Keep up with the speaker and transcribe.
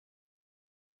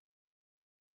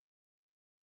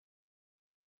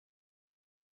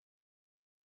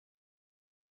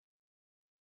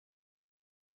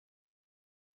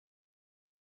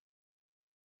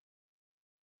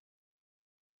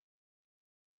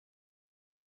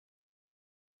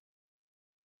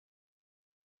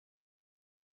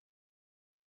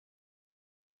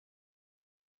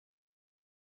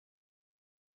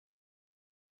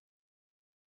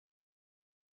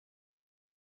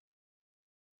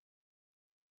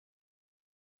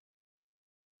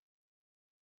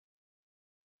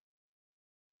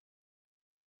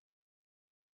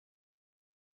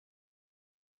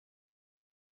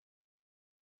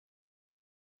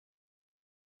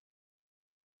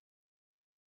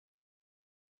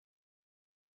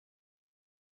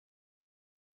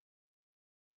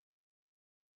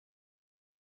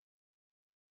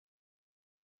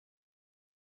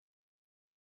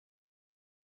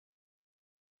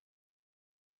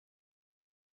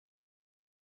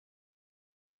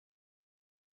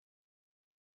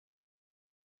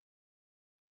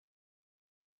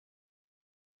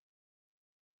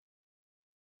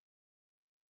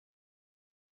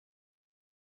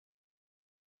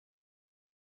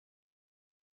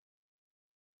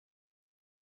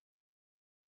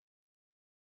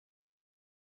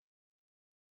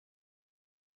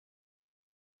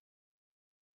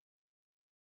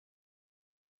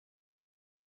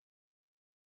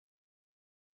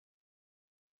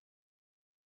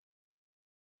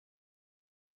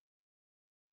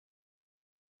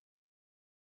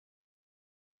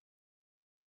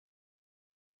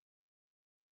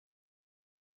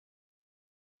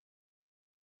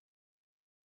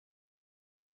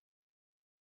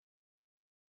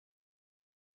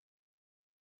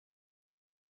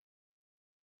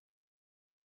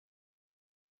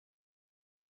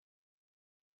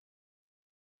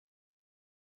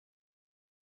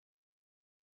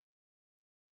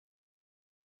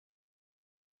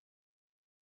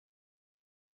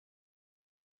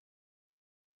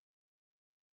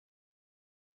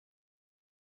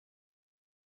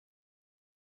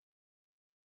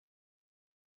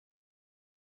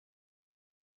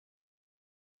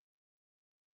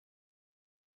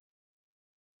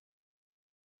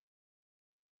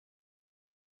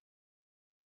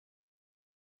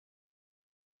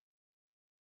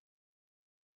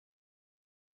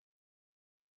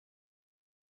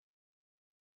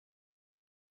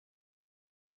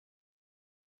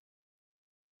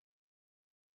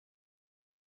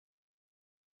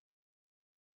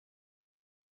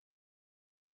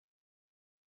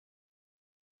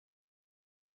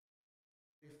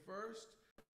21st,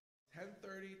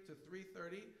 10:30 to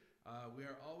 3:30. We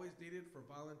are always needed for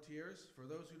volunteers. For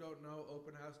those who don't know,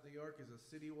 Open House New York is a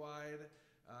citywide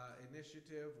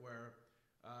initiative where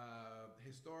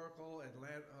historical and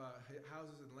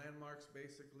houses and landmarks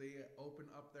basically open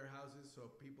up their houses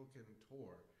so people can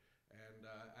tour. And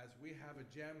as we have a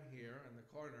gem here in the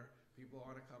corner, people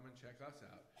want to come and check us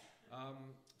out.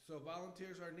 So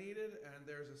volunteers are needed, and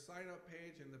there's a sign-up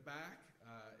page in the back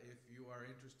if you are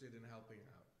interested in helping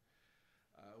out.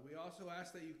 We also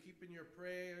ask that you keep in your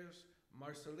prayers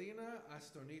Marcelina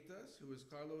Astonitas, who is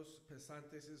Carlos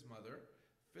Pesantes' mother,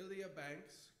 Philia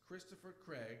Banks, Christopher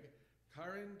Craig,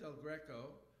 Karen Del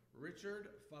Greco, Richard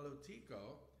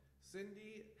Falotico,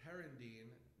 Cindy Herendine,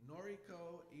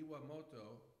 Noriko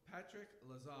Iwamoto, Patrick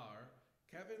Lazar,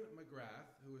 Kevin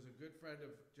McGrath, who is a good friend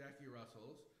of Jackie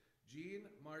Russell's, Jean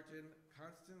Martin,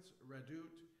 Constance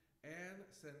Radout, Anne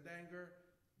Sendanger,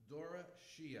 Dora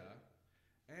Shia,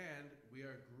 and we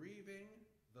are grieving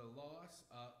the loss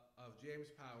of James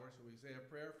Power, so we say a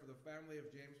prayer for the family of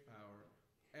James Power,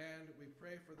 and we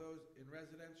pray for those in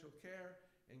residential care,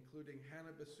 including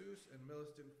Hannah Bessus and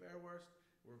Milliston Fairworst.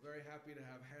 We're very happy to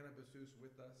have Hannah Bessus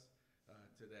with us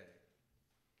today.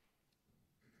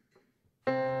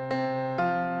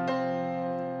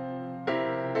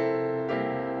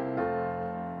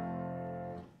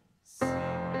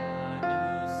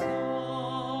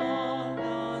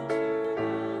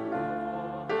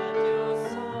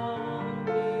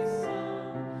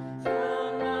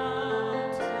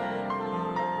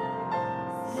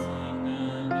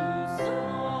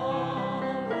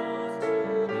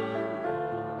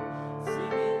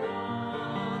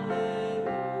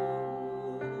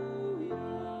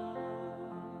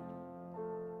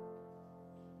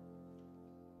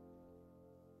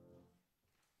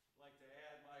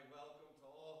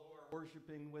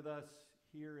 Worshiping with us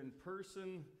here in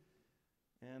person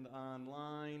and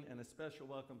online, and a special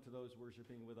welcome to those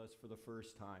worshiping with us for the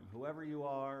first time. Whoever you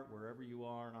are, wherever you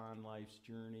are on life's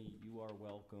journey, you are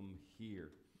welcome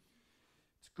here.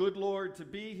 It's good, Lord, to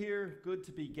be here, good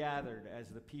to be gathered as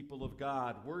the people of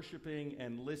God, worshiping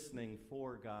and listening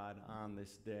for God on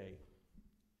this day.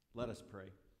 Let us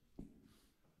pray.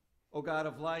 O God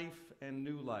of life and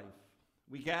new life,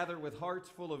 we gather with hearts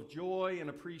full of joy and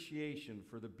appreciation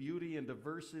for the beauty and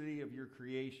diversity of your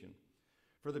creation,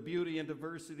 for the beauty and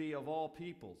diversity of all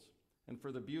peoples, and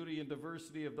for the beauty and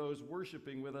diversity of those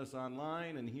worshiping with us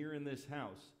online and here in this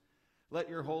house. Let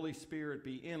your Holy Spirit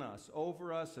be in us,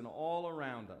 over us, and all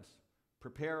around us.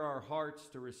 Prepare our hearts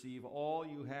to receive all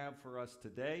you have for us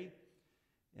today,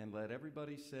 and let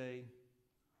everybody say,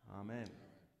 Amen.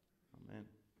 Amen.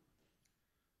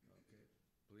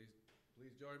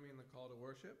 Please join me in the call to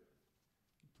worship.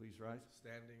 Please rise.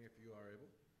 Standing if you are able.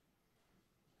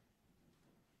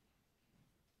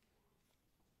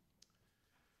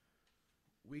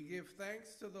 We give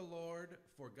thanks to the Lord,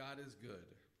 for God is good.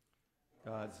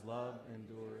 God's love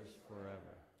endures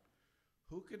forever.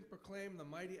 Who can proclaim the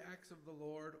mighty acts of the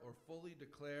Lord or fully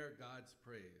declare God's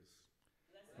praise?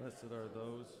 Blessed are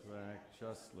those who act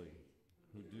justly,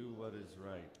 who do what is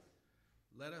right.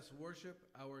 Let us worship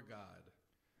our God,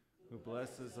 who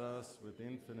blesses us with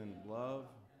infinite love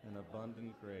and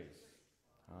abundant grace.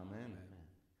 Amen. Amen.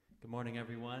 Good morning,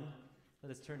 everyone.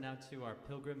 Let us turn now to our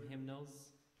pilgrim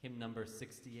hymnals. Hymn number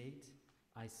 68,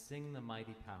 I Sing the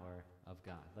Mighty Power of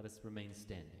God. Let us remain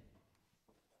standing.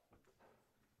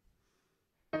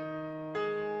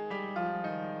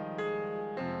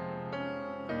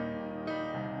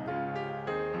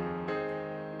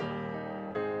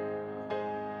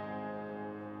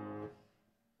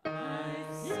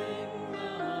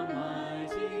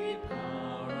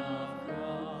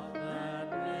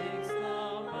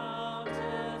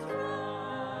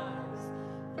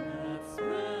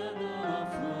 Spread the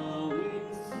flowing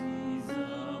seas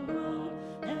abroad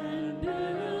and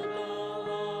build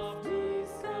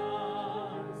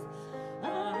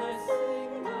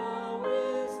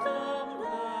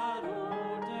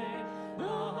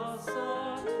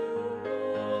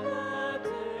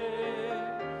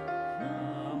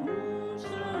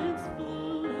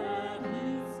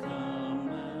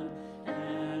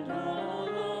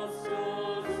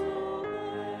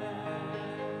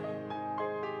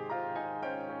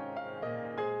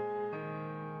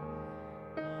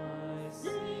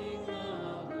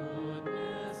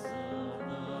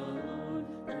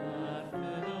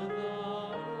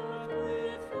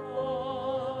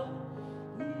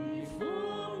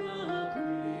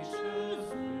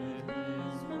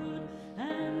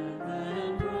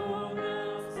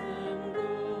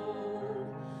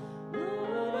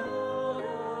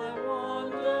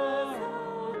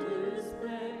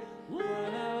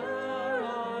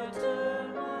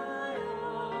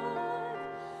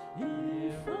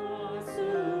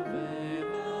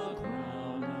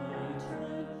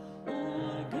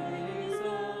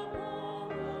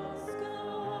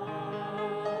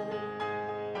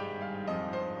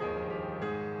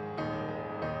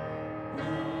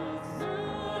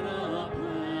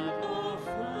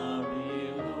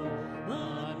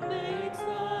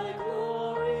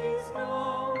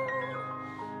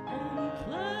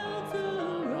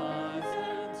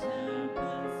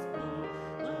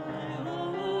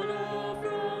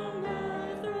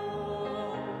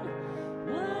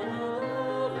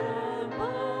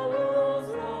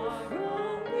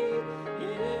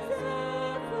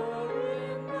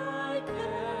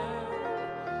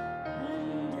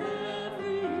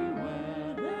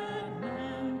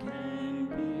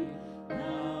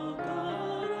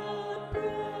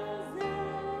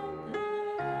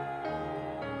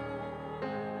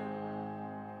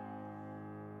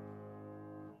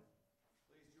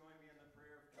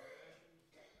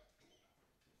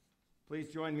Please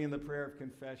join me in the prayer of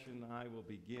confession. I will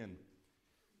begin.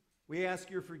 We ask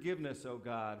your forgiveness, O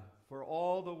God, for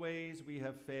all the ways we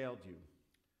have failed you.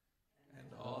 And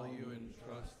all you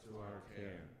entrust to our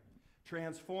care.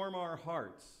 Transform our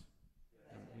hearts.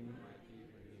 That we might be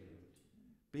renewed.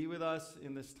 Be with us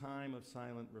in this time of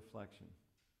silent reflection.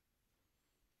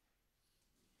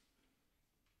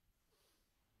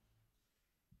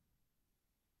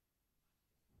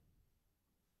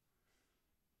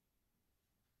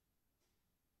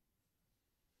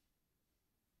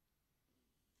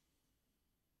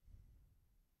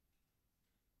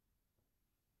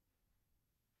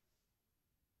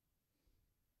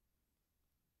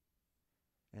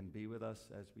 And be with us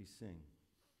as we sing.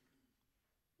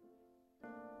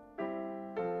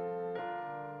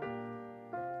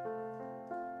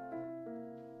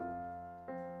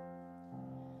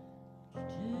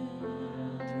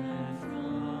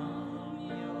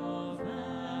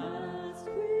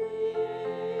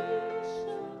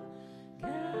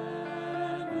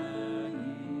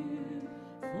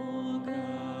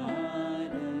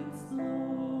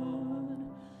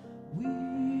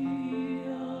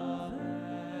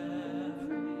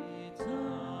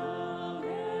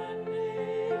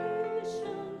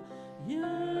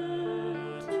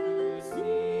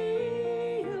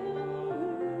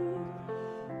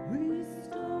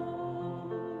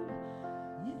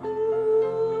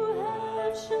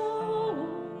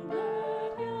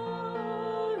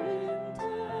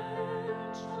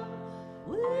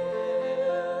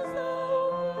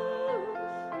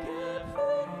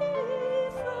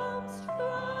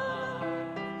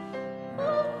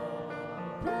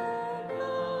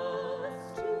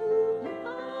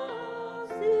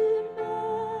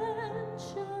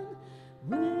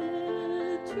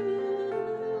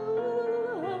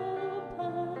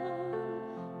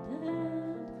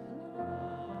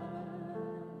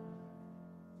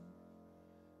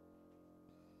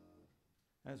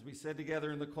 As we said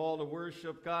together in the call to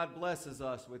worship, God blesses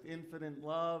us with infinite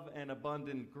love and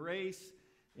abundant grace.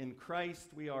 In Christ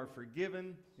we are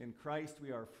forgiven. In Christ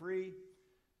we are free.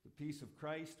 The peace of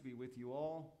Christ be with you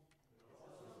all.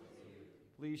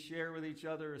 Please share with each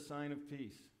other a sign of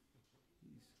peace.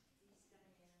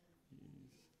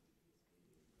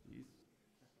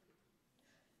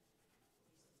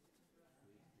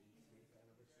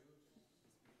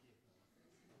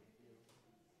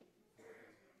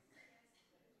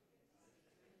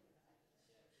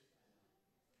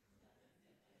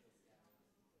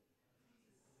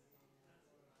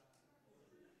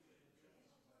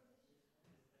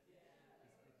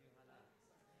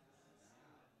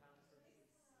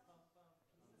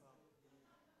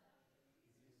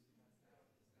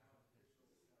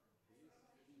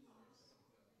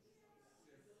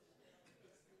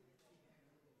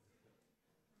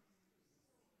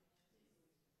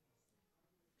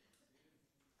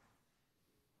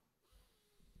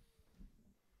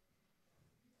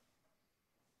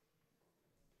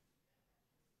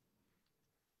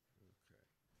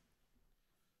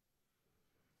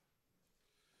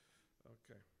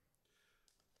 Okay.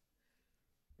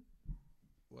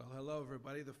 Well, hello,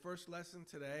 everybody. The first lesson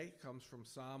today comes from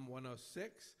Psalm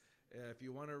 106. If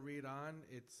you want to read on,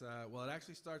 it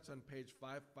actually starts on page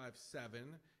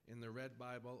 557 in the Red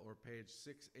Bible or page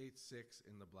 686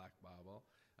 in the Black Bible.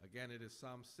 Again, it is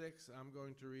Psalm 6. I'm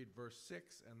going to read verse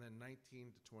 6 and then 19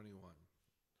 to 21.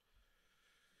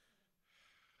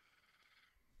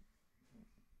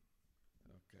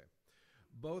 Okay.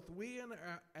 Both we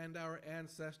and our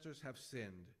ancestors have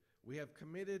sinned. We have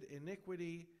committed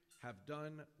iniquity, have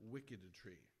done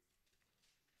wickedry.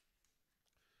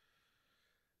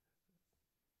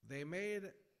 They made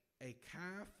a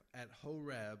calf at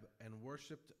Horeb and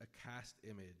worshipped a cast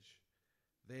image.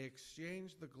 They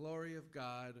exchanged the glory of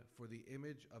God for the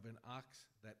image of an ox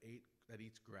that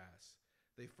eats grass.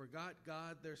 They forgot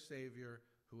God, their Savior,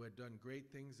 who had done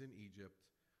great things in Egypt,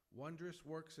 wondrous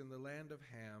works in the land of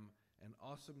Ham, and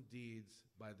awesome deeds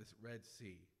by the Red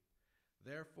Sea.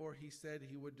 Therefore he said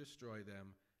he would destroy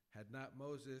them, had not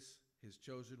Moses, his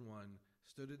chosen one,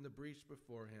 stood in the breach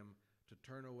before him to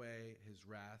turn away his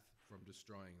wrath from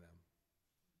destroying them.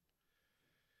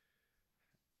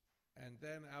 And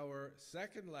then our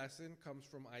second lesson comes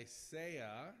from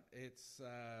Isaiah. It's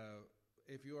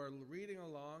if you are reading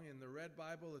along in the Red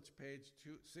Bible, it's page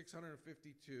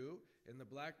 652. In the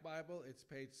Black Bible, it's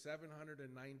page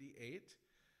 798.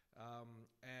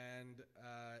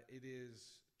 It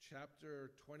is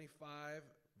chapter 25,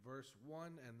 verse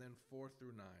 1, and then 4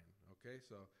 through 9. Okay,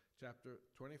 so chapter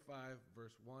 25,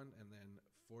 verse 1, and then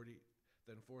 4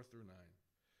 through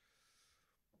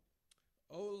 9.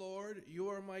 O Lord, you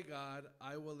are my God.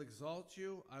 I will exalt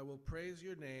you. I will praise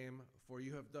your name, for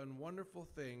you have done wonderful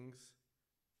things,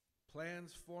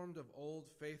 plans formed of old,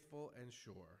 faithful and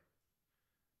sure.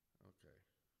 Okay.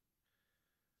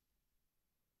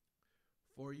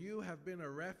 For you have been a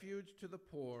refuge to the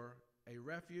poor, a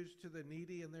refuge to the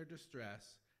needy in their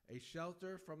distress, a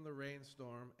shelter from the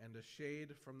rainstorm and a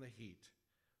shade from the heat.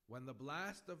 When the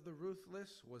blast of the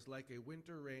ruthless was like a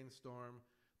winter rainstorm,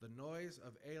 the noise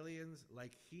of aliens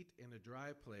like heat in a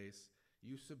dry place,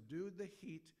 you subdued the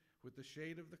heat with the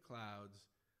shade of the clouds.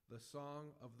 The song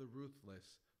of the ruthless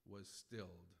was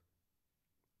stilled.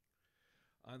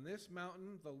 On this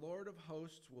mountain, the Lord of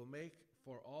hosts will make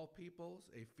for all peoples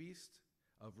a feast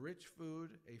of rich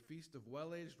food, a feast of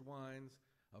well-aged wines,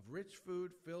 of rich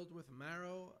food filled with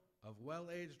marrow, of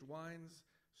well-aged wines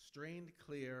strained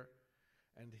clear.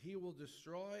 And he will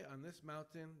destroy on this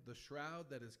mountain the shroud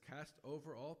that is cast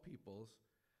over all peoples,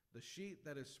 the sheet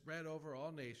that is spread over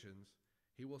all nations.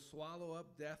 He will swallow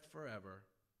up death forever.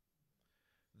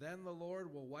 Then the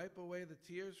Lord will wipe away the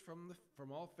tears from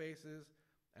all faces,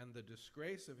 and the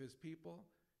disgrace of his people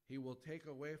he will take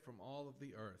away from all of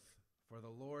the earth, for the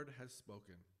Lord has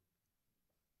spoken.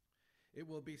 It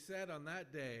will be said on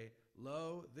that day,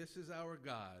 Lo, this is our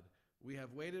God. We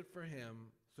have waited for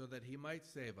him so that he might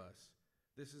save us.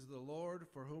 This is the Lord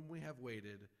for whom we have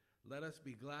waited. Let us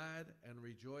be glad and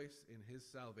rejoice in his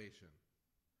salvation.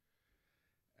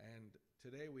 And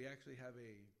today we actually have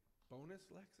a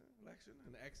bonus lesson,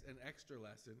 an extra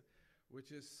lesson,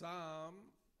 which is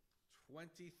Psalm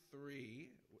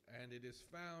 23, and it is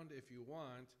found, if you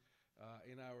want,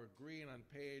 in our green on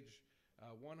page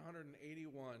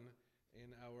 181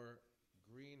 in our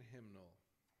green hymnal.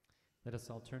 Let us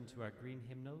all turn to our green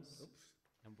hymnals. Oops.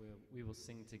 And we will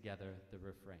sing together the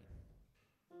refrain.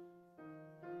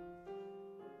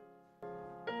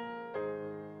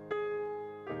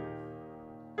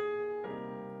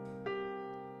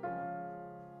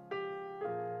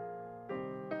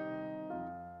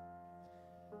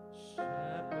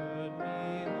 Shepherd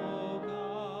me, O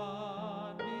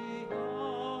God,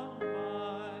 beyond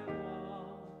my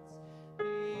wants,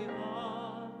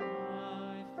 beyond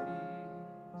my fears,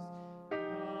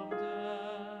 from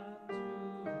death to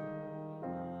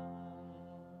life.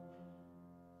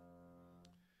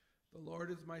 The Lord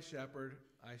is my shepherd,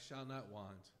 I shall not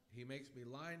want. He makes me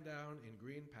lie down in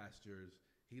green pastures.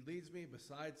 He leads me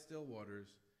beside still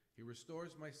waters. He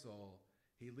restores my soul.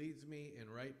 He leads me in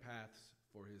right paths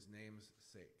for his name's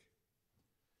sake.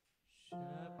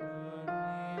 Shepherd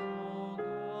me, O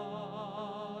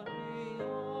God,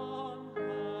 beyond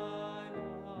my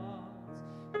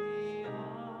wants,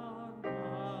 beyond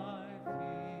my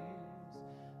fears,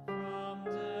 from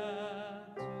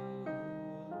death to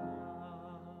life.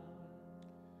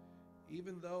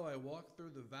 Even though I walk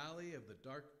through the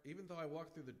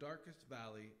darkest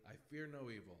valley, I fear no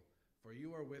evil, for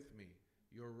you are with me.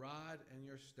 Your rod and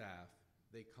your staff,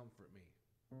 they comfort me.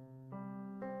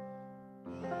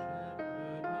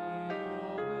 Shepherd me,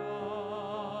 O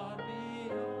God,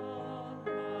 beyond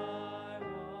my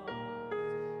wants,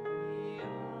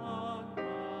 beyond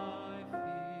my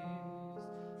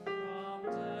fears, from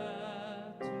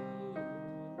death to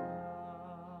life.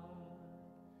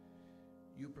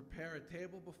 You prepare a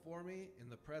table before me in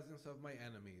the presence of my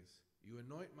enemies. You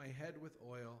anoint my head with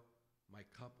oil, my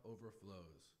cup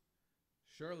overflows.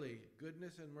 Surely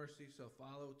goodness and mercy shall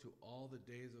follow to all the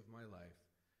days of my life,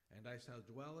 and I shall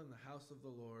dwell in the house of the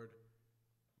Lord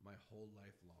my whole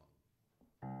life long.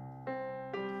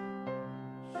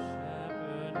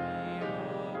 Shepherd me,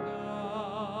 O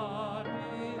God,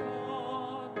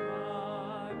 beyond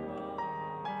my wants,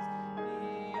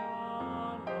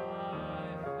 beyond my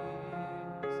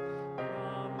fears,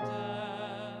 from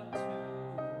death to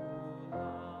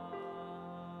life.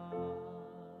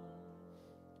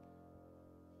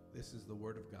 This is the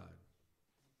word of God.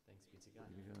 Thanks be to God.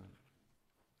 Here we go.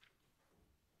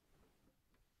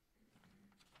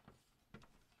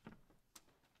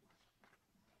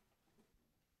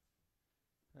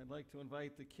 I'd like to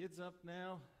invite the kids up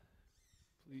now.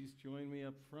 Please join me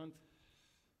up front.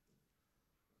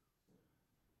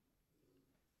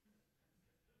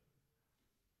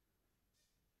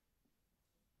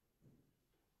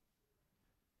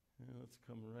 Now let's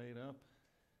come right up.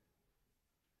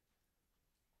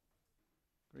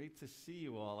 Great to see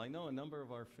you all. I know a number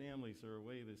of our families are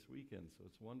away this weekend, so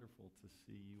it's wonderful to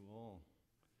see you all.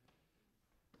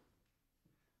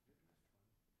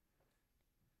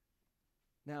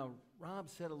 Now, Rob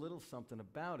said a little something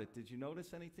about it. Did you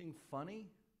notice anything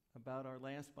funny about our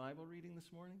last Bible reading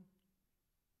this morning?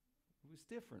 It was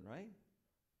different, right?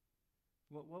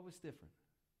 What was different?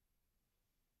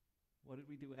 What did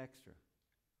we do extra?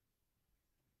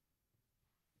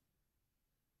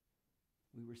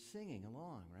 We were singing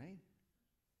along, right?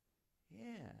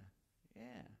 Yeah,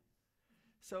 yeah.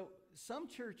 So some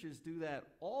churches do that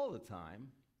all the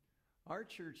time. Our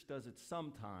church does it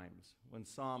sometimes when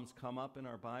Psalms come up in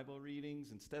our Bible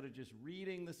readings. Instead of just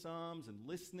reading the Psalms and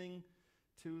listening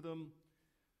to them,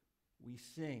 we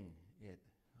sing it.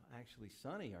 Actually,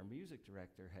 Sonny, our music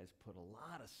director, has put a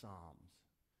lot of Psalms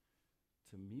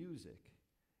to music.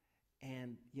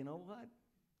 And you know what?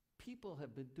 People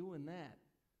have been doing that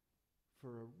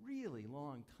for a really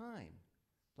long time,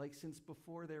 like since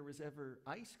before there was ever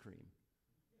ice cream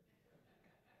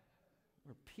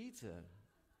or pizza.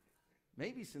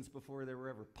 Maybe since before there were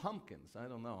ever pumpkins. I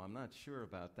don't know. I'm not sure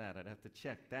about that. I'd have to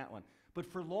check that one. But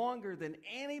for longer than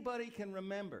anybody can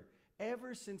remember,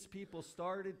 ever since people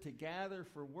started to gather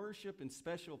for worship in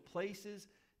special places,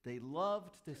 they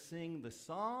loved to sing the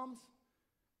Psalms.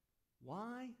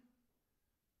 Why?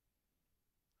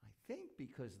 I think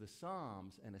because the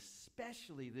Psalms, and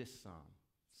especially this Psalm,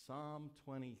 Psalm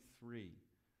 23,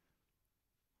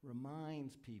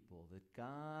 reminds people that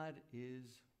God is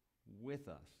with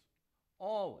us,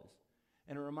 always.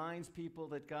 And it reminds people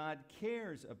that God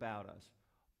cares about us,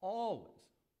 always.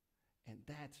 And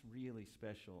that's really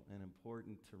special and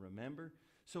important to remember.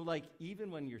 So like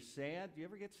even when you're sad, do you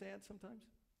ever get sad sometimes?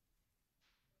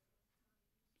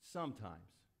 Sometimes.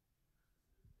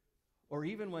 Or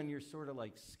even when you're sort of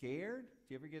like scared,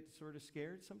 do you ever get sort of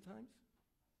scared sometimes?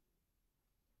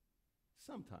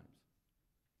 Sometimes.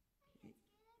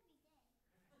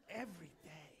 Every day.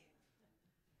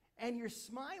 And you're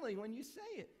smiling when you say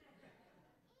it. And because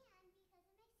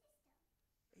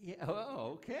of my sister. Yeah,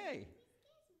 oh, okay.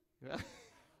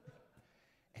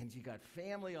 And you got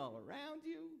family all around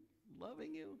you,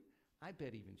 loving you. I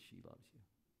bet even she loves you.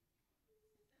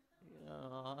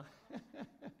 Aww.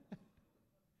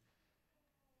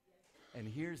 And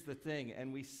here's the thing,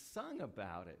 and we sung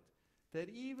about it, that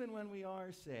even when we are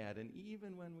sad, and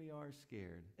even when we are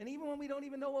scared, and even when we don't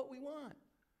even know what we want,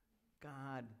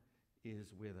 God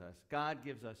is with us. God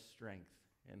gives us strength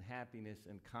and happiness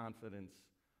and confidence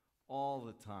all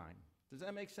the time. Does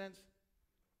that make sense?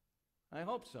 I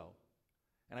hope so.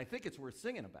 And I think it's worth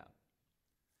singing about.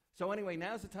 So anyway,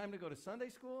 now's the time to go to Sunday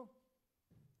school.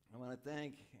 I want to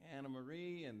thank Anna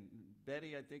Marie, and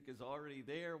Betty, I think, is already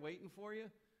there waiting for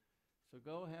you. So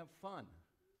go have fun.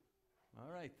 All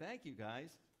right, thank you,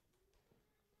 guys.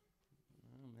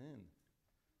 Amen.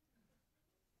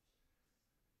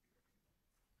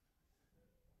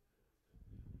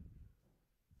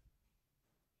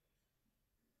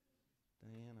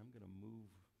 Diane, I'm going to move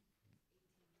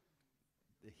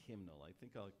the hymnal. I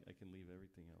think I can leave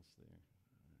everything else there.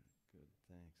 Good,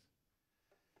 thanks.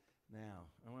 Now,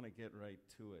 I want to get right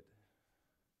to it.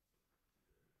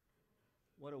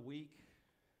 What a week,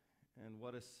 and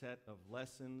what a set of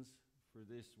lessons for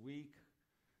this week.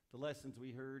 The lessons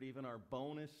we heard, even our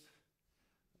bonus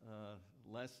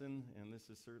lesson, and this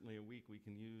is certainly a week we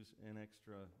can use an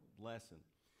extra lesson.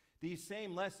 These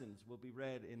same lessons will be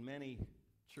read in many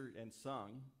and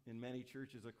sung in many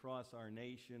churches across our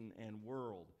nation and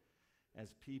world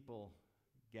as people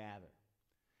gather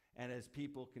and as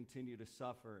people continue to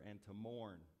suffer and to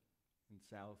mourn in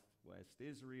southwest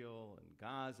Israel and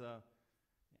Gaza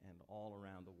and all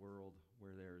around the world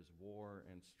where there is war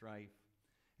and strife,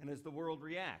 and as the world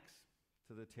reacts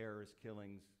to the terrorist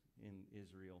killings in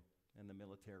Israel and the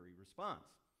military response,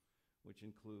 which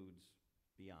includes,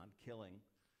 beyond killing,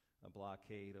 a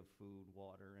blockade of food,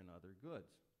 water, and other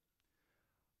goods.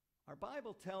 Our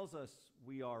Bible tells us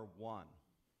we are one.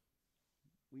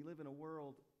 We live in a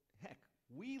world, heck,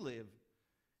 we live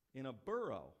in a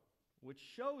borough which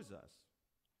shows us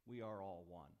we are all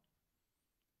one.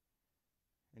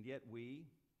 And yet we,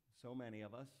 so many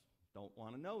of us, don't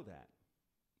want to know that.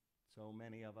 So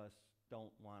many of us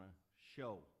don't want to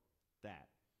show that.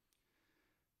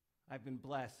 I've been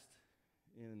blessed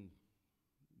in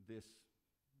this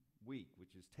week,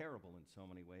 which is terrible in so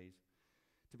many ways,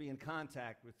 to be in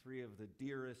contact with three of the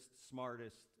dearest,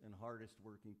 smartest, and hardest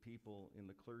working people in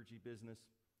the clergy business.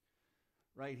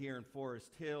 Right here in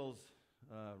Forest Hills,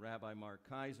 Rabbi Mark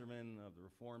Kaiserman of the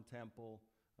Reform Temple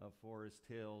of Forest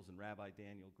Hills and Rabbi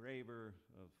Daniel Graber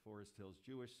of Forest Hills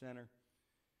Jewish Center.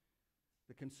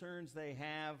 The concerns they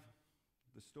have,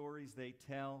 the stories they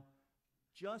tell,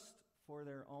 just for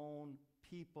their own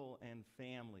people and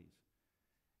families,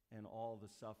 and all the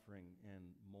suffering and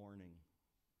mourning,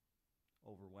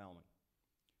 overwhelming.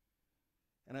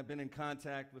 And I've been in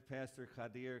contact with Pastor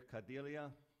Khadir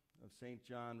Kadilia of St.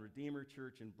 John Redeemer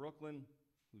Church in Brooklyn,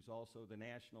 who's also the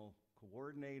national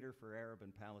coordinator for Arab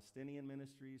and Palestinian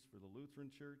ministries for the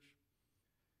Lutheran Church.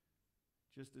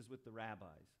 just as with the rabbis.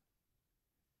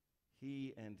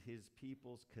 He and his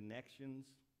people's connections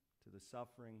to the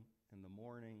suffering and the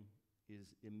mourning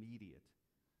is immediate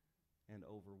and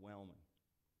overwhelming.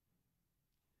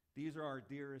 These are our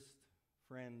dearest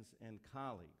friends and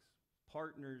colleagues,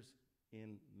 partners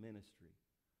in ministry.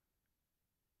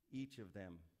 Each of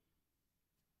them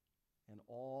and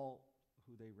all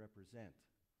who they represent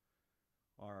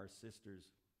are our sisters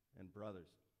and brothers.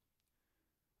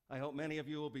 I hope many of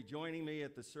you will be joining me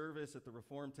at the service at the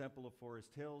Reformed Temple of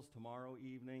Forest Hills tomorrow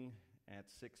evening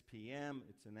at 6 p.m.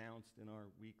 It's announced in our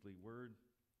weekly word.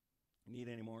 If you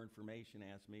need any more information,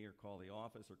 ask me or call the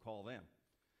office or call them.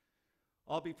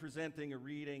 I'll be presenting a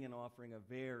reading and offering a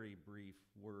very brief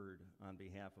word on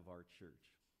behalf of our church.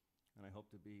 And I hope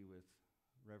to be with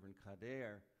Reverend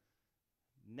Kader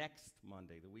next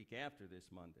Monday, the week after this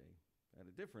Monday, at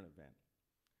a different event.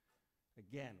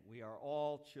 Again, we are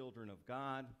all children of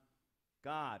God.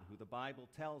 God, who the Bible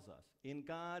tells us, in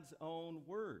God's own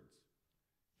words,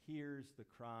 hears the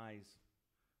cries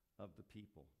of the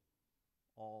people,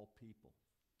 all people.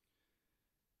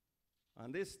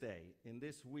 On this day, in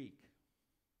this week,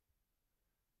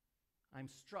 I'm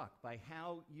struck by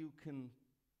how you can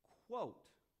quote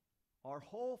our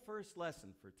whole first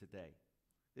lesson for today.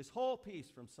 This whole piece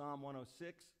from Psalm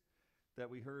 106 that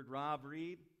we heard Rob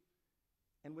read,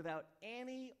 and without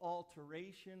any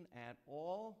alteration at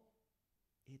all,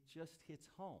 it just hits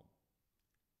home.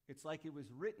 It's like it was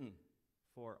written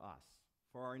for us,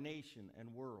 for our nation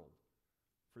and world,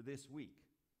 for this week.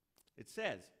 It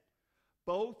says,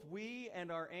 "Both we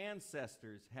and our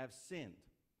ancestors have sinned.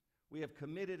 We have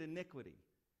committed iniquity,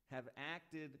 have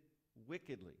acted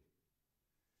wickedly.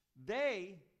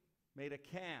 They made a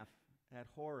calf at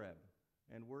Horeb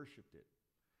and worshipped it.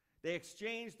 They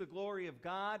exchanged the glory of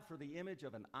God for the image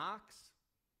of an ox.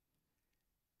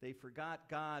 They forgot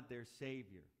God, their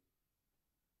Savior,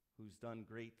 who's done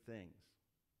great things."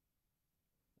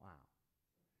 Wow.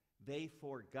 They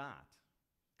forgot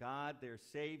God, their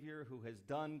Savior, who has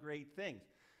done great things.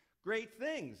 Great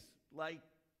things like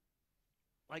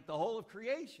the whole of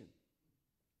creation,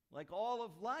 like all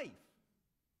of life.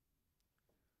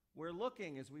 We're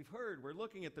looking, as we've heard, we're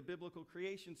looking at the biblical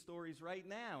creation stories right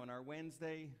now in our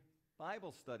Wednesday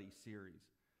Bible study series.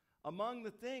 Among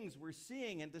the things we're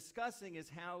seeing and discussing is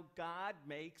how God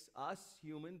makes us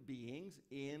human beings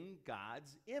in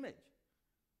God's image.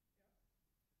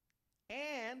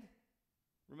 And,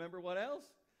 remember what else?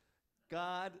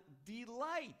 God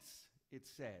delights, it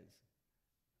says.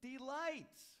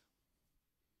 Delights.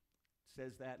 It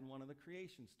says that in one of the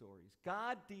creation stories.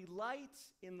 God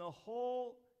delights in the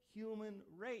whole human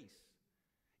race,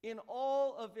 in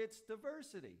all of its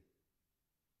diversity.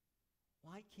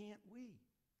 Why can't we?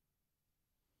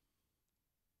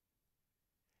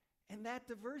 And that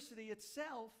diversity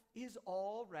itself is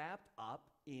all wrapped up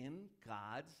in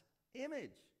God's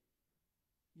image.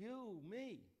 You,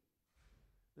 me,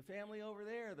 the family over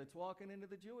there that's walking into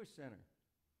the Jewish center,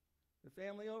 the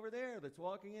family over there that's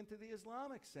walking into the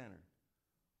Islamic center,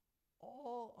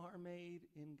 all are made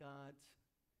in God's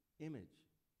image.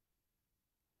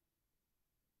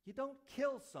 You don't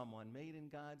kill someone made in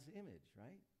God's image,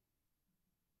 right?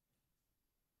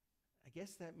 I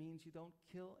guess that means you don't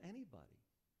kill anybody,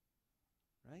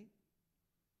 right?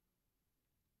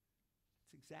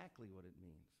 That's exactly what it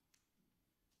means.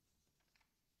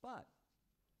 But,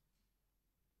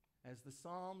 as the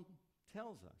psalm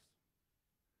tells us,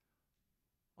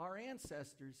 our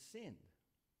ancestors sinned,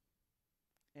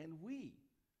 and we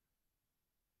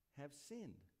have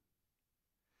sinned.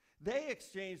 They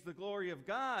exchanged the glory of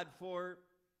God for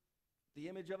the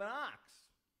image of an ox.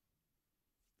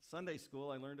 Sunday school,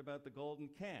 I learned about the golden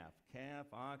calf. Calf,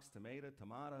 ox, tomato,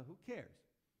 who cares?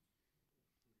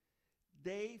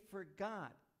 They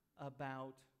forgot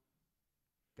about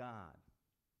God,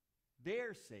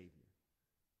 their Savior,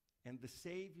 and the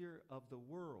Savior of the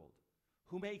world,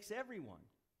 who makes everyone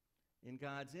in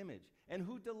God's image, and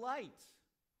who delights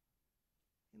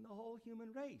in the whole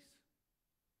human race.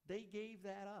 They gave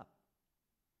that up.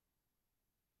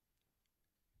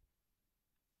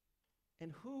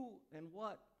 And who and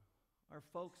what are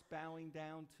folks bowing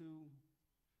down to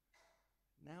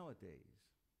nowadays?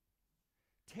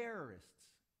 Terrorists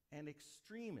and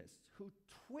extremists who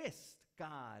twist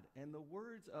God and the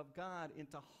words of God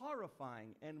into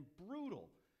horrifying and brutal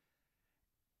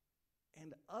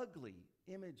and ugly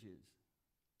images,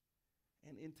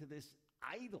 and into this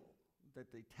idol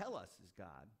that they tell us is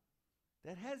God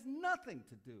that has nothing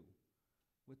to do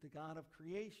with the God of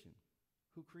creation,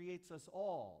 who creates us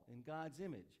all in God's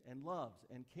image and loves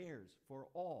and cares for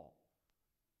all.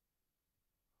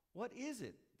 What is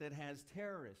it that has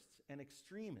terrorists and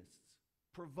extremists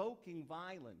provoking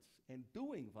violence and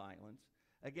doing violence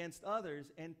against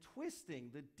others and twisting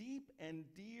the deep and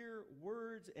dear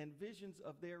words and visions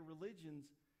of their religions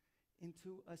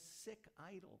into a sick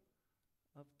idol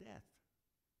of death.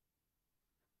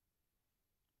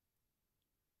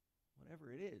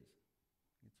 Whatever it is,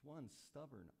 it's one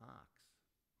stubborn ox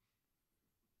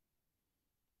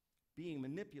being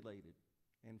manipulated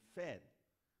and fed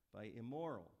by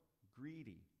immoral,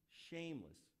 greedy,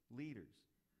 shameless leaders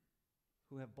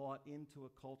who have bought into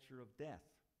a culture of death.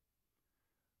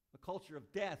 A culture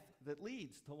of death that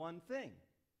leads to one thing: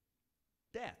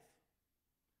 death.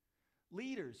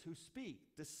 Leaders who speak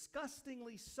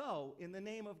disgustingly so in the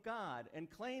name of God and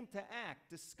claim to act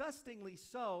disgustingly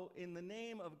so in the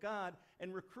name of God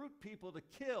and recruit people to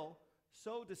kill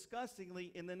so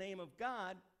disgustingly in the name of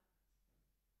God,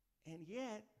 and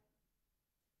yet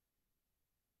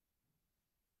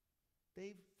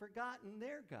they've forgotten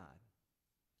their God,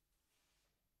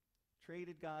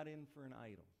 traded God in for an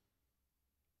idol,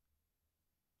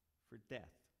 for death.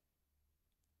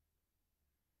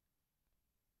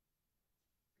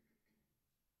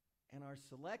 And our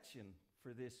selection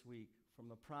for this week from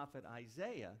the prophet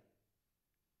Isaiah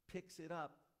picks it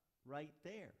up right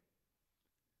there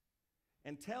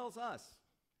and tells us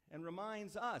and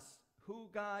reminds us who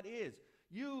God is.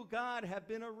 You, God, have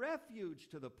been a refuge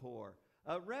to the poor,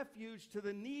 a refuge to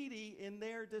the needy in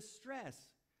their distress,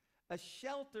 a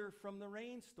shelter from the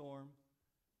rainstorm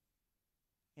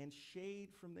and shade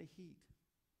from the heat.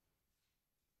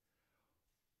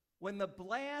 When the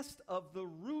blast of the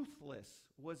ruthless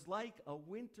was like a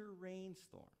winter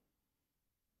rainstorm.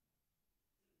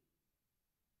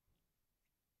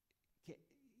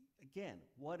 Again,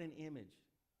 what an image,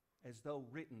 as though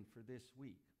written for this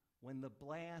week. When the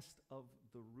blast of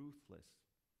the ruthless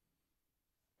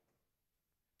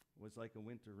was like a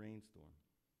winter rainstorm.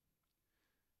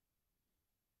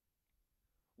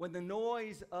 When the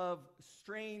noise of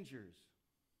strangers,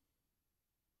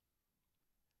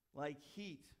 like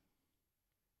heat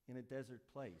in a desert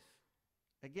place.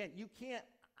 Again,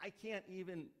 I can't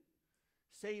even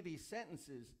say these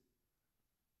sentences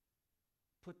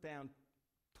put down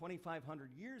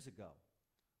 2,500 years ago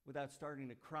without starting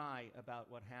to cry about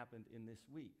what happened in this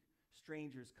week.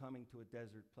 Strangers coming to a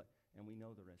desert place. And we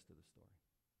know the rest of the story.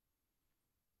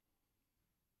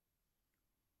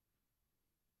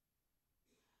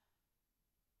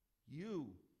 You,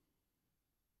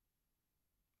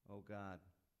 oh God,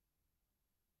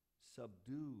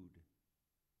 subdued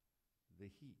the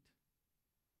heat.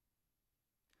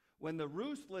 When the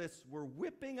ruthless were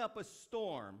whipping up a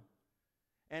storm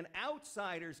and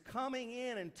outsiders coming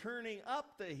in and turning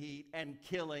up the heat and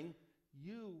killing,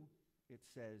 you, it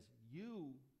says,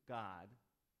 you, God,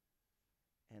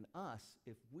 and us,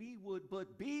 if we would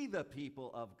but be the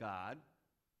people of God,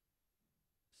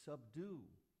 subdue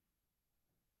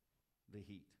the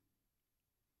heat.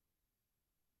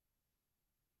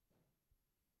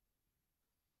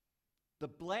 The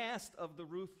blast of the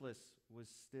ruthless was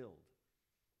stilled.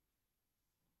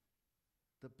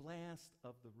 The blast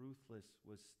of the ruthless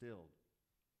was stilled.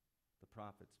 The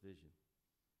prophet's vision.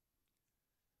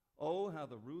 Oh, how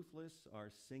the ruthless are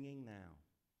singing now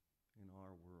in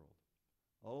our world.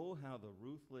 Oh, how the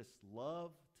ruthless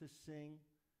love to sing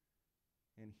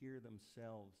and hear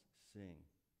themselves sing.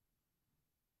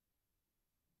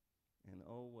 And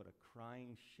oh, what a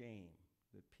crying shame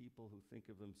that people who think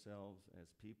of themselves as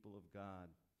people of God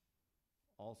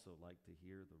also like to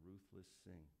hear the ruthless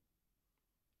sing.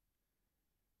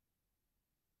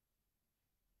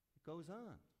 It goes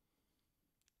on.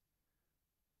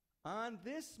 On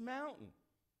this mountain,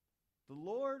 the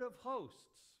Lord of hosts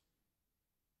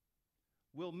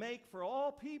will make for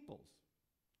all peoples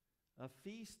a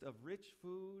feast of rich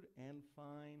food and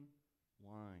fine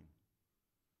wine.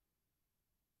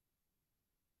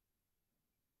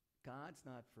 God's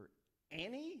not for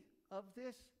any of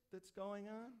this that's going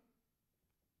on.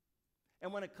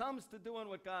 And when it comes to doing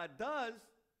what God does,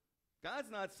 God's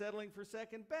not settling for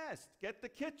second best. Get the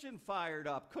kitchen fired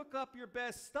up, cook up your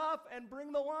best stuff, and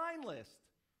bring the wine list.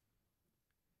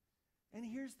 And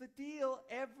here's the deal,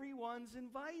 everyone's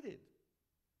invited.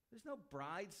 There's no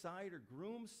bride side or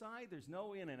groom side. There's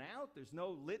no in and out. There's no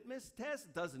litmus test.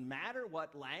 It doesn't matter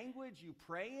what language you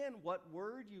pray in, what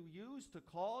word you use to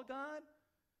call God.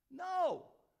 No.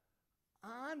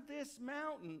 On this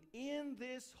mountain, in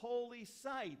this holy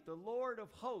site, the Lord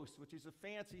of hosts, which is a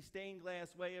fancy stained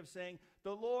glass way of saying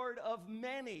the Lord of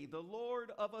many, the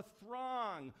Lord of a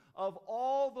throng of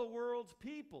all the world's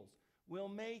peoples, will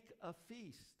make a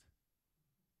feast.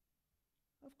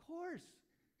 Of course.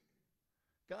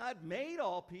 God made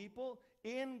all people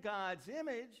in God's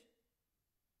image.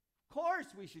 Of course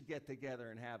we should get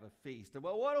together and have a feast.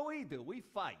 Well, what do? We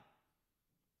fight.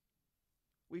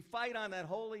 We fight on that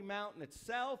holy mountain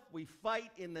itself. We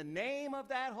fight in the name of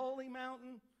that holy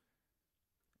mountain.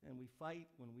 And we fight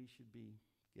when we should be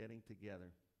getting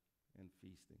together and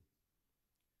feasting.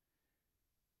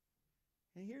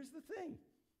 And here's the thing.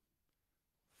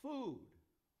 Food.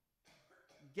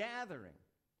 Gathering.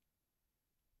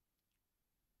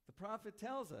 The prophet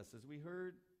tells us, as we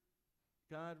heard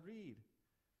God read,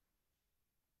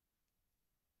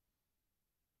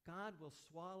 God will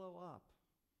swallow up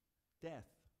death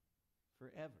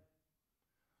forever.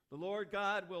 The Lord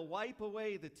God will wipe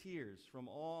away the tears from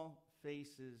all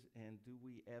faces, and do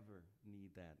we ever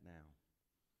need that now?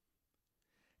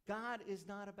 God is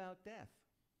not about death.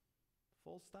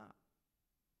 Full stop.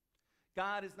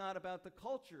 God is not about the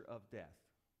culture of death.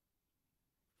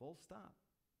 Full stop.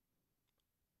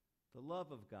 The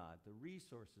love of God, the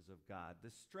resources of God,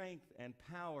 the strength and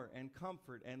power and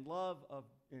comfort and love of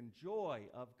and joy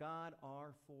of God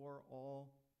are for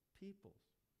all peoples.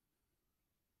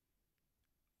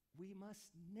 We must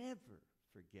never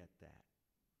forget that.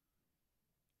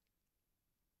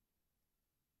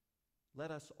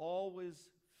 Let us always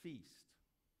feast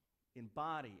in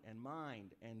body and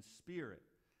mind and spirit.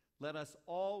 Let us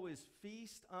always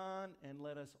feast on and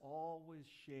let us always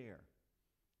share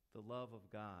the love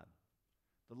of God,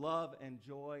 the love and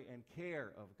joy and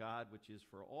care of God, which is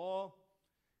for all.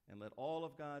 And let all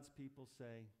of God's people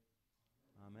say,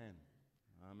 Amen.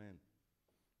 Amen.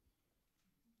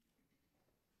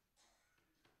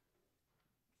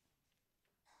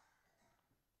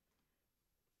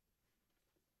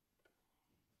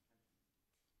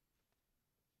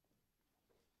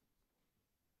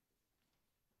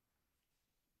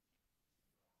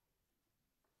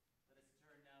 Let us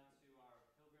turn now to our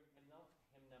pilgrim hymnal,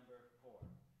 hymn number 4.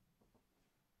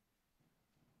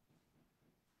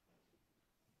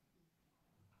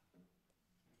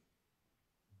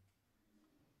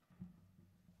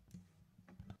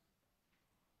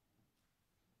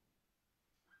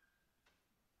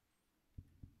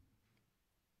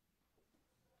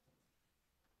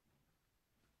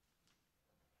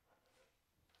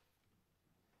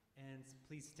 And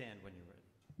please stand when you're ready.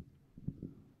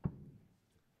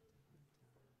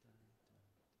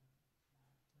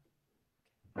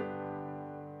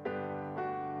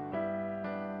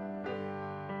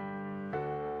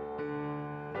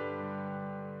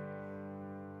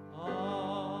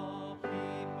 All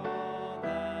people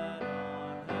that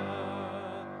on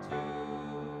earth do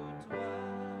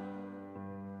dwell,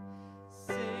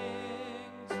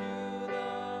 sing to the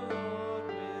Lord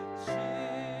with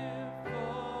cheerful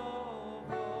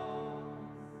voice.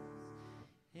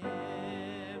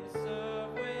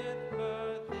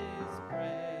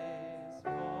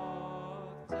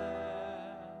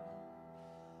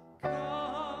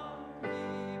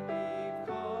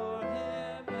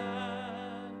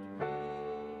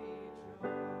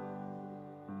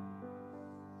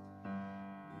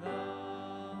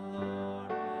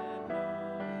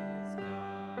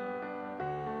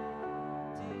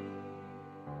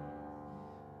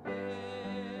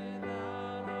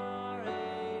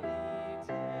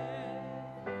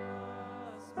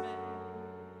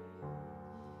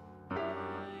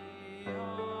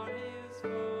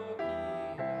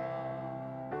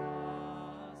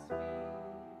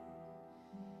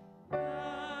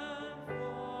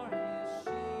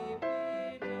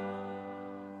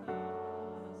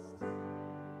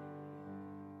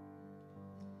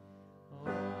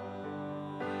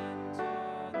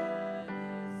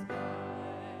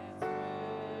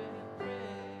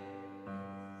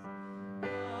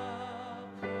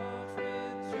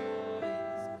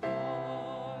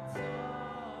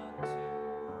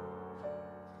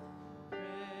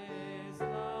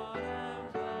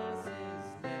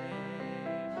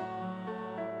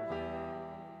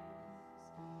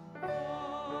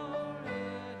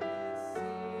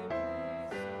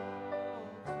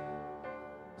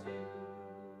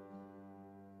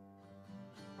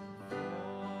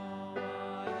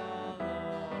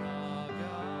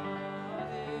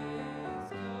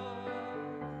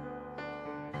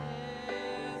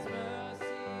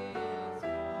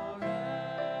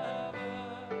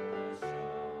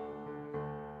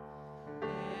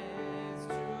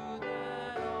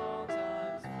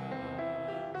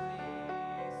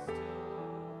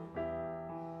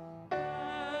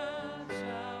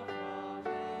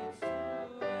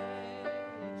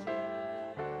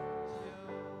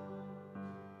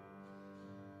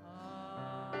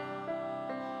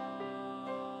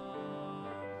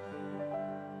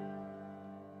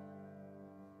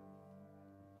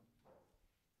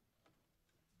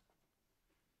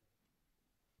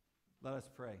 Let us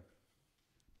pray.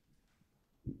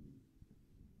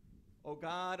 O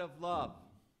God of love,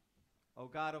 O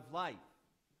God of life,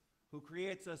 who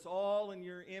creates us all in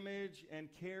your image and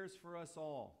cares for us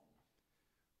all,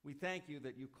 we thank you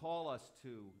that you call us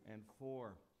to and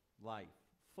for life,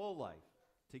 full life,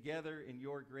 together in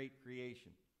your great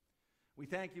creation. We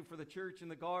thank you for the church in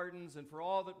the gardens and for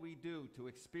all that we do to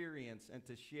experience and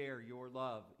to share your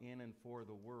love in and for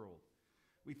the world.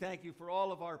 We thank you for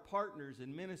all of our partners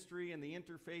in ministry and the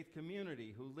interfaith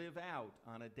community who live out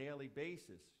on a daily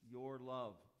basis your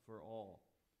love for all.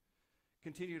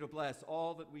 Continue to bless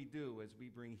all that we do as we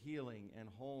bring healing and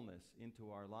wholeness into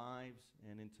our lives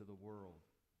and into the world.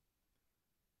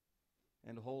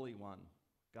 And Holy One,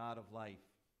 God of life,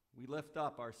 we lift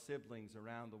up our siblings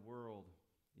around the world,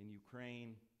 in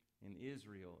Ukraine, in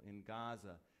Israel, in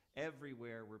Gaza,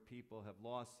 everywhere where people have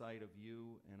lost sight of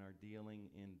you and are dealing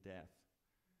in death.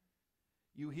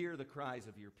 You hear the cries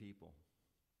of your people.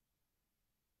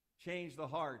 Change the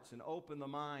hearts and open the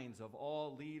minds of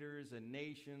all leaders and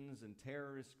nations and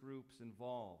terrorist groups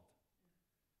involved.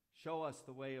 Show us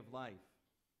the way of life.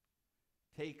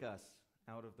 Take us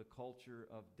out of the culture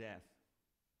of death.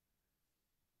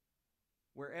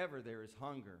 Wherever there is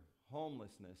hunger,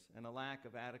 homelessness, and a lack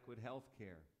of adequate health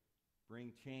care,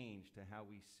 bring change to how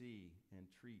we see and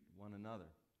treat one another.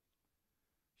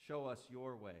 Show us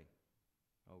your way,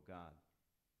 O God.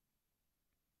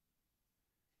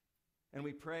 And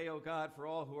we pray, O God, for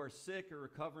all who are sick or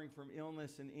recovering from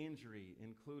illness and injury,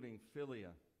 including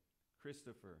Philia,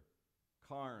 Christopher,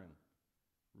 Karen,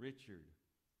 Richard,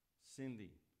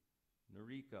 Cindy,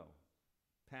 Noriko,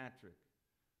 Patrick,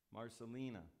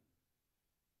 Marcelina,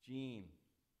 Jean,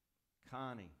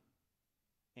 Connie,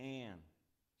 Anne,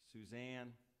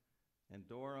 Suzanne, and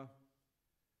Dora.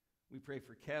 We pray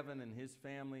for Kevin and his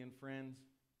family and friends.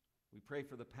 We pray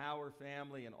for the Power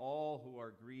family and all who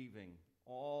are grieving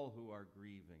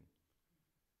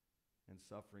and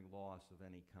suffering loss of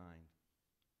any kind.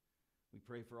 We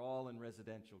pray for all in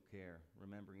residential care,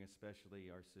 remembering especially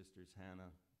our sisters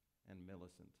Hannah and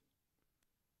Millicent.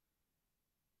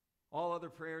 All other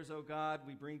prayers, O God,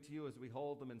 we bring to you as we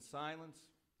hold them in silence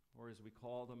or as we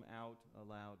call them out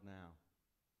aloud now.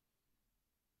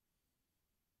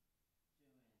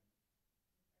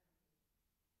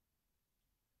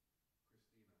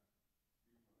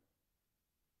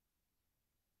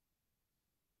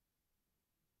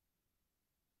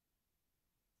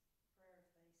 Prayer of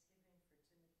thanksgiving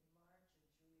for Timothy March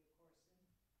and Julia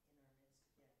Corson in our midst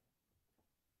again.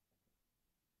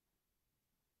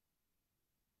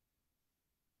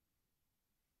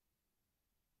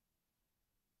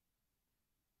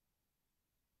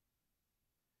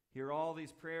 Hear all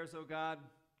these prayers, O God,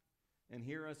 and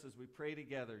hear us as we pray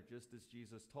together, just as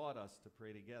Jesus taught us to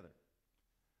pray together.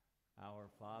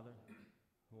 Our Father,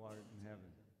 who art in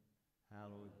heaven,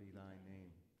 hallowed be thy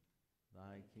name.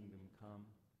 Thy kingdom come,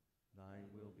 thy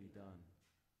will be done,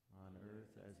 on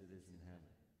earth as it is in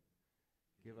heaven.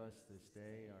 Give us this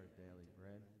day our daily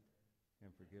bread,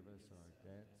 and forgive us our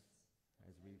debts,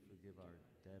 as we forgive our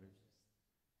debtors.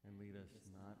 And lead us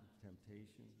not into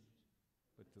temptation,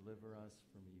 but deliver us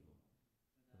from evil.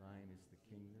 For thine is the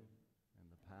kingdom, and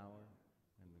the power,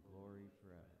 and the glory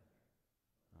forever.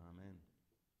 Amen.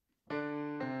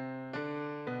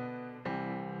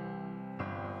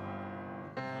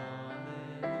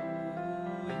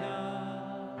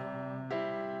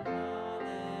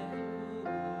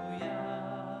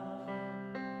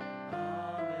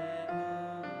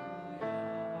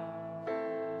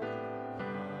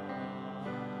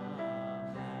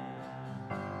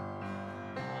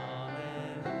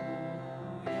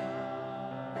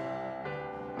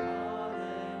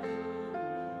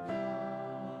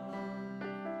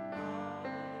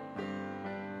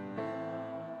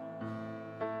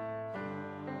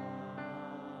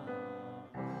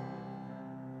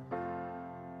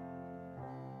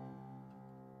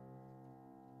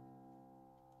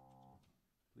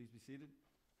 Please be seated.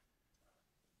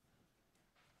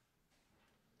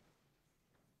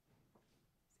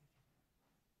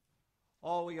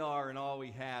 All we are and all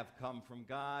we have come from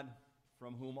God,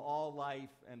 from whom all life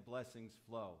and blessings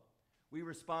flow. We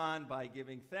respond by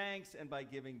giving thanks and by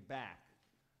giving back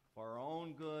for our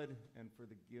own good and for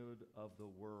the good of the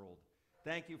world.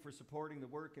 Thank you for supporting the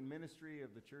work and ministry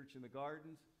of the Church in the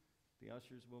Gardens. The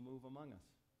ushers will move among us.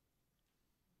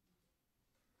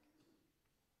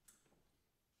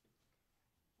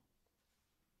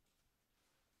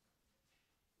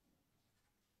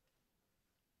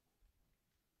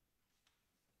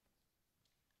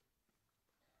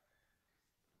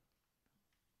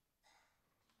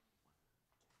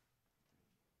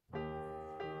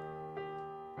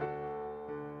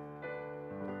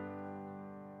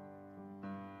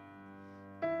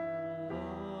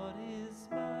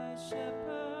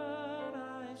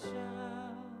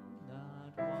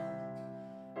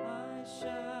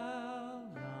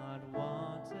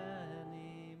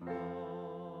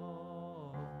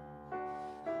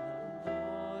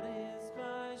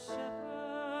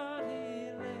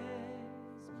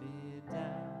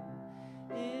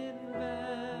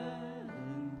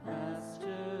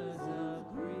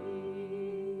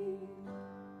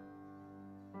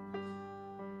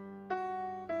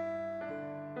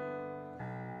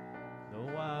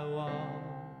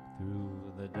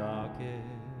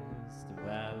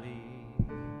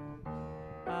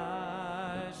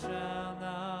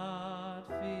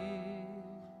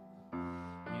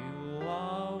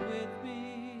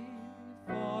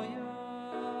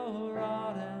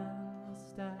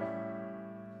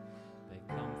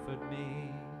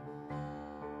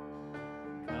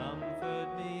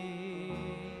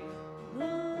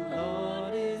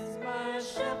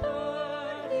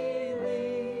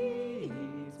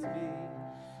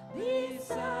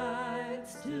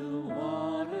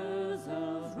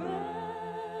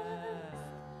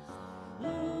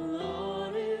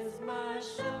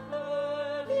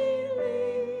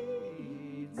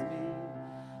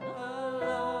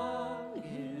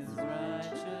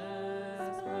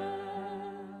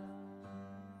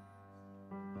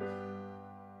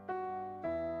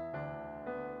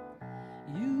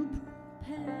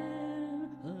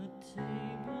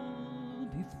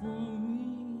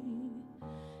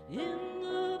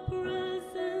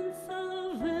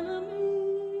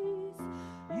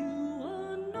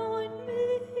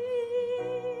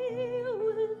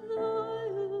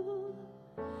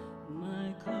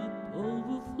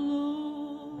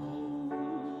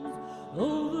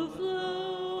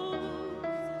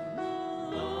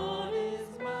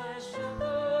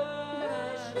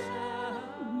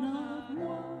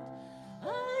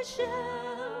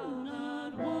 shall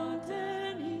not want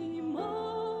anymore.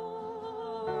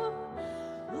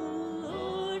 The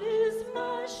Lord is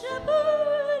my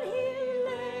shepherd, he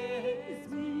lays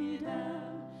me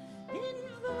down in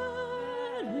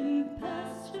verdant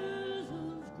pastures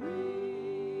of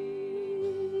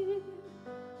green.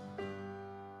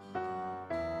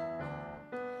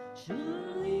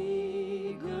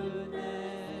 Surely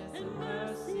goodness and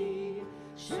mercy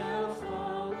shall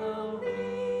follow me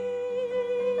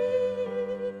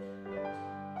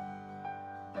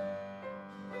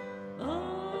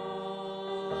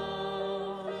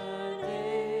all the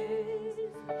days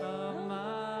of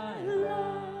my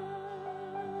life.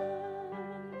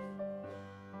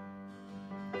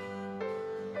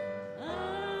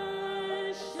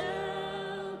 I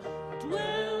shall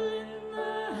dwell in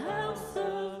the house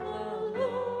of the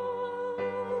Lord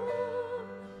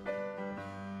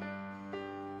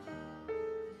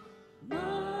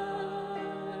my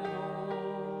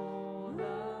whole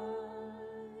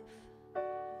life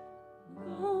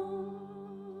long.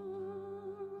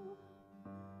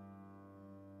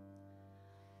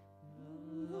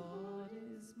 The Lord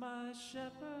is my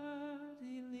shepherd,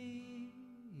 he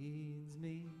leads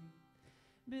me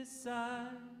beside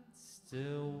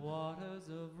still waters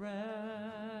of rest.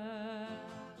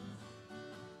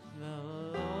 The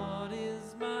Lord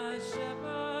is my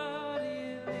shepherd,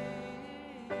 he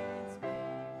leads me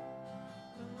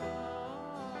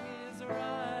along his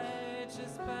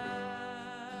righteous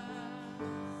paths.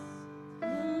 The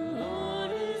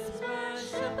Lord is my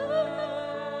shepherd.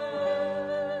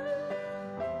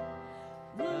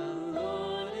 The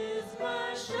Lord is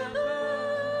my shepherd.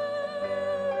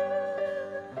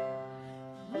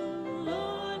 The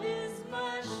Lord is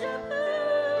my shepherd.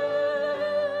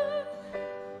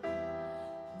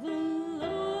 The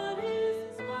Lord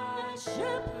is my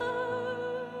shepherd.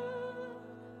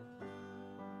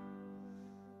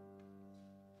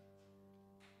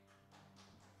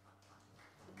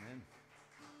 Amen.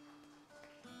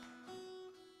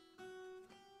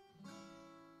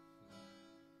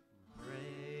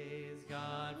 Praise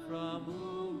God from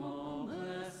whom all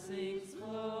blessings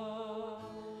flow.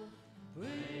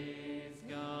 Praise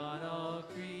God, all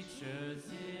creatures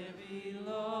here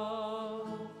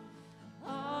below.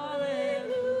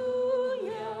 Hallelujah,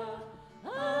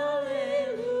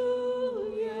 hallelujah.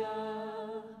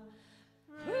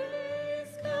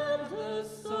 Praise God, the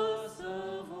source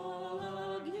of all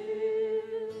our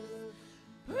gifts.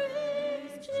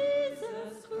 Praise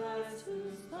Jesus Christ,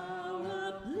 whose power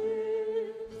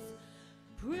uplifts.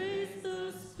 Praise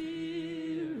the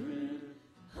Spirit,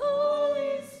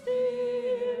 Holy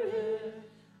Spirit.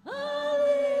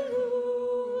 Hallelujah,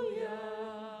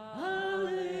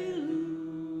 hallelujah.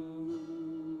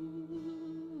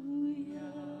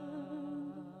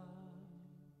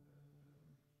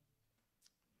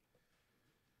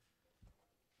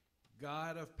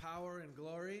 God of power and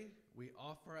glory, we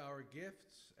offer our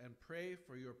gifts and pray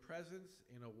for your presence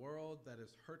in a world that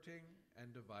is hurting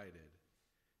and divided.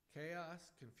 Chaos,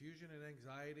 confusion, and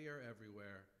anxiety are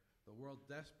everywhere. The world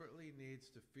desperately needs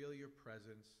to feel your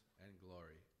presence and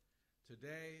glory.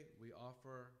 Today, we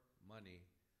offer money,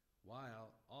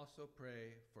 while also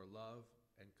pray for love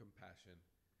and compassion.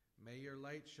 May your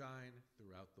light shine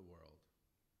throughout the world.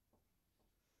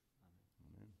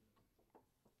 Amen.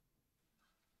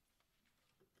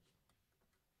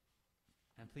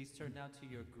 And please turn now to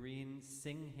your green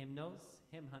Sing hymnals,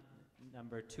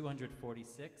 number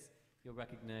 246. You'll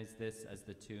recognize this as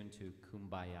the tune to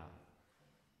Kumbaya.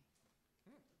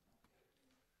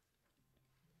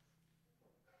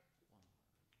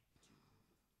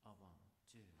 One,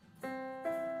 two.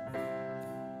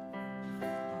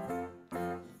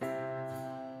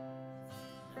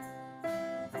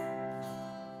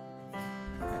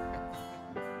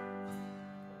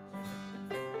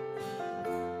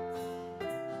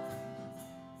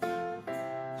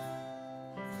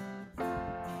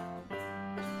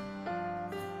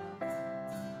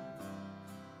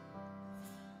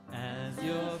 As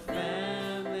your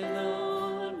family,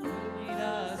 Lord, meet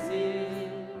us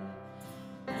here.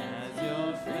 As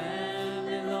your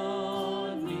family,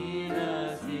 Lord, meet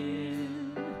us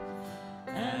here.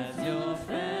 As your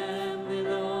family,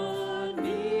 Lord,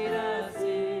 meet us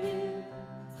here.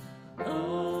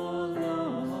 Oh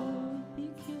Lord,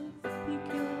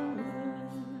 speak your word.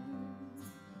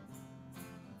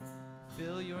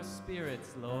 Fill your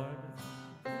spirits, Lord.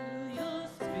 Fill your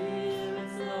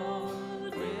spirits,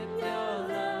 Lord, with your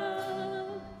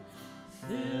love.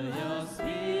 Fill your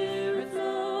spirits,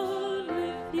 Lord,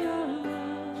 with your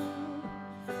love.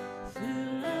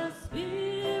 Fill our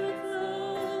spirits,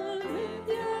 Lord, with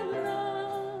your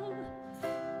love.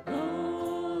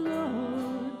 Oh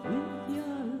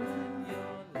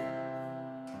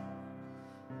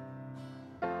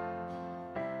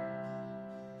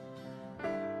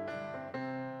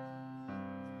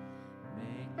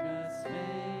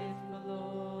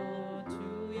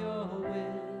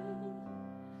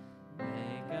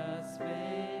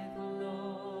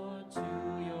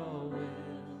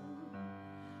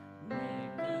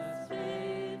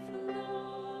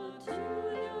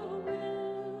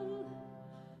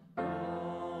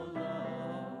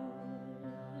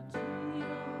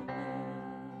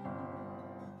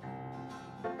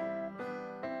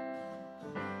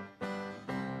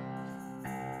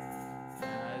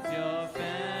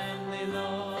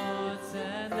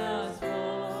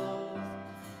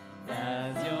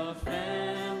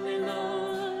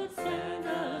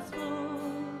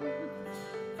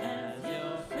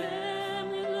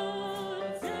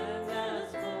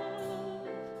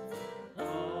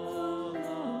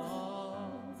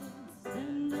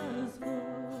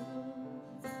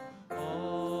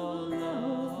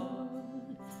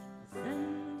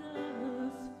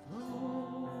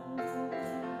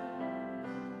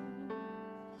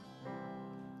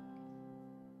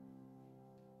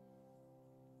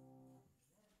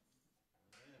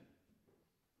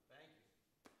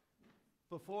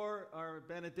Before our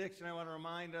benediction, I want to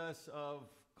remind us of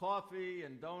coffee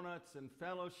and donuts and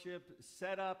fellowship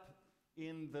set up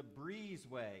in the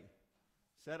breezeway.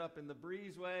 Set up in the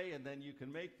breezeway, and then you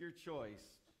can make your choice.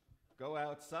 Go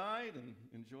outside and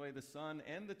enjoy the sun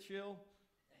and the chill,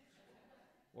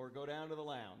 or go down to the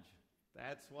lounge.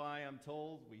 That's why I'm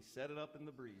told we set it up in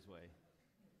the breezeway.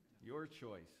 Your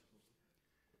choice.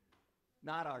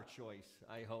 Not our choice,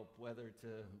 I hope, whether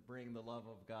to bring the love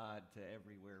of God to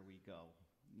everywhere we go.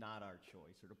 Not our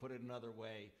choice. Or to put it another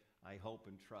way, I hope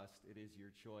and trust it is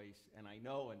your choice, and I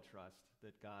know and trust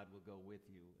that God will go with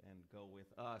you and go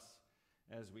with us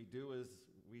as we do as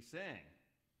we sang,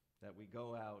 that we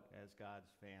go out as God's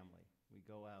family. We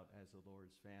go out as the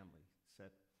Lord's family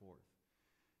set forth.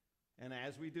 And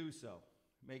as we do so,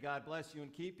 may God bless you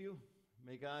and keep you.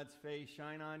 May God's face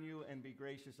shine on you and be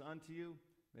gracious unto you.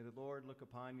 May the Lord look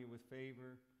upon you with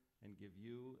favor and give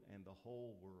you and the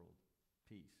whole world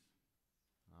peace.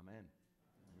 Amen.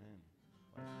 Amen.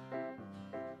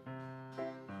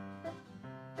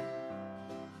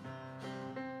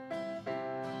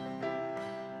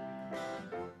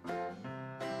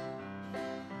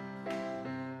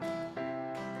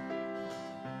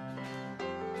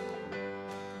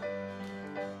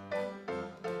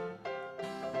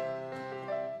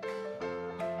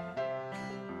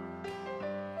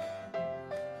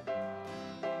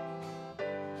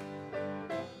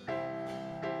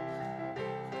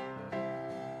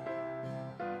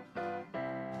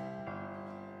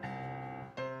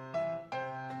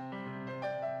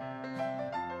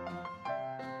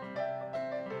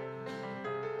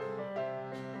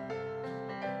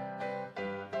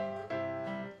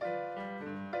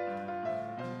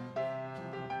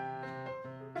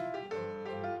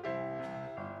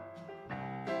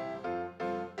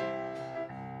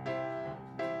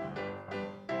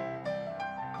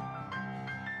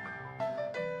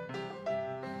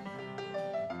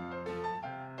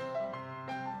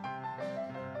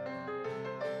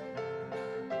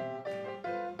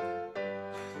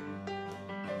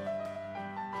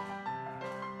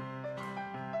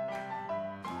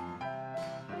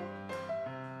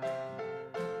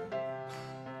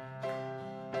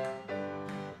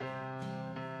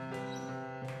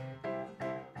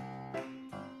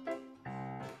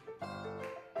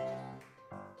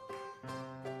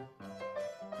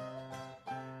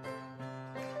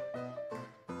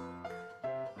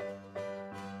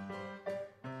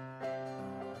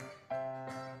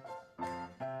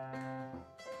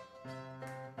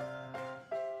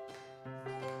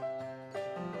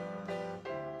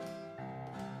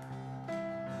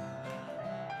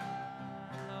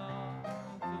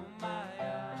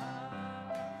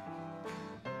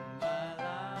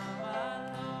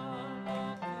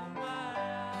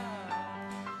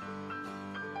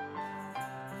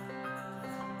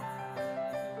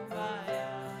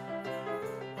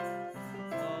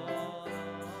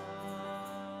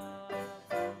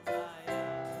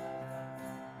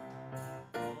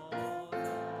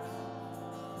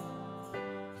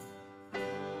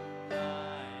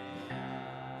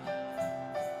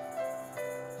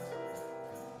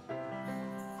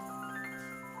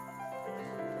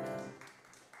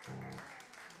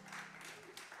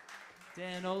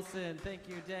 Dan Olson, thank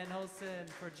you, Dan Olson,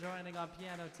 for joining on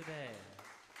piano today.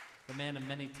 The man of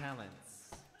many talents.